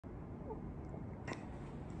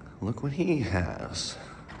look what he has.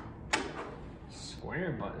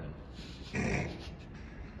 Square button.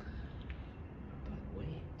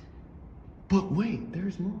 But wait,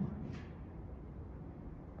 there's more.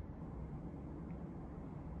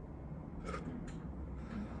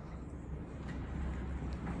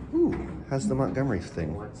 Ooh, has the Montgomery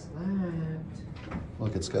thing. What's that?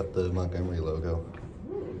 Look, it's got the Montgomery logo.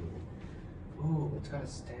 Ooh, it's got a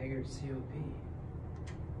staggered COP.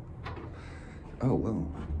 Oh, well.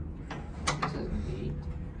 This is neat.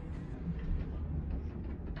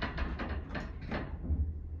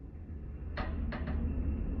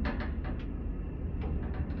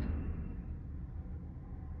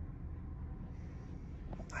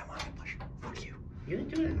 I want to push. Fuck you. You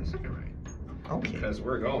didn't do it in the second ride. Okay. Because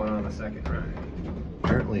we're going on the second ride.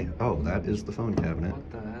 Apparently, oh, that is the phone cabinet.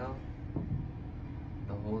 What the hell?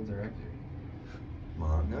 The whole directory.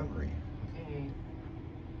 Montgomery. Okay.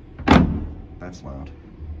 That's loud.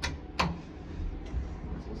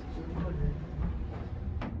 Let's listen to the motor.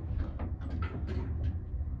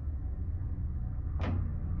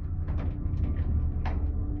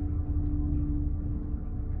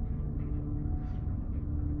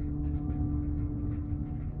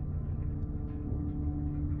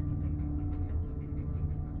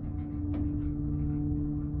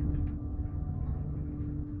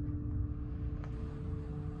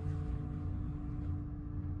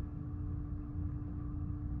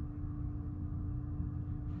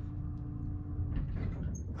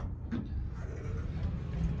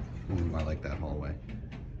 I like that hallway.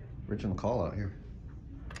 Original call out here.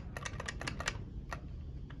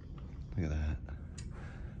 Look at that.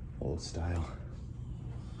 Old style.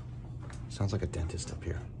 Sounds like a dentist up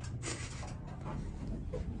here.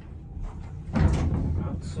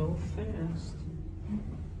 Not so fast.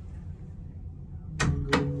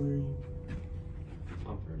 Montgomery.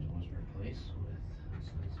 Bumpers was replaced with a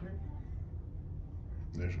sensor.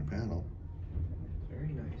 There's your panel.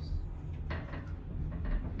 Very nice.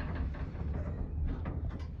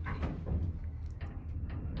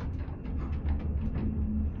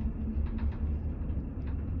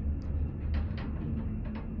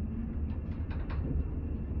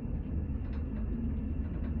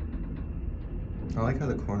 I like how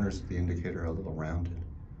the corners of the indicator are a little rounded.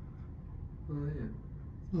 Oh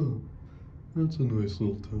yeah. Oh, that's a nice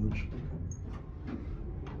little touch.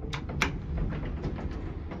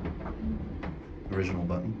 Original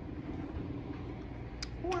button.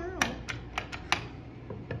 Wow.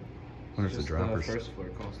 Where's the droppers? The first floor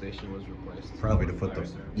call station was replaced. Probably to put Fire the,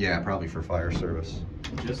 service. yeah, probably for fire service.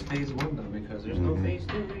 Just phase one though, because there's no phase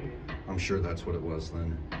two here. I'm sure that's what it was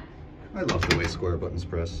then. I love the way square buttons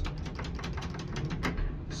press.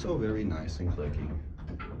 So very nice and clicky.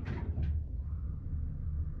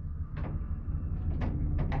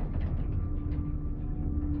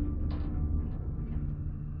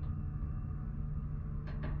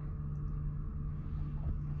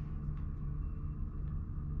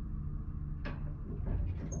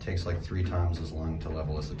 It takes like 3 times as long to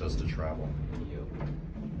level as it does to travel.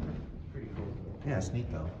 Pretty cool. Yeah, it's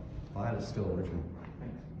neat though. Glad it's still original.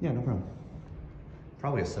 Yeah, no problem.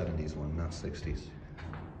 Probably a 70s one, not 60s.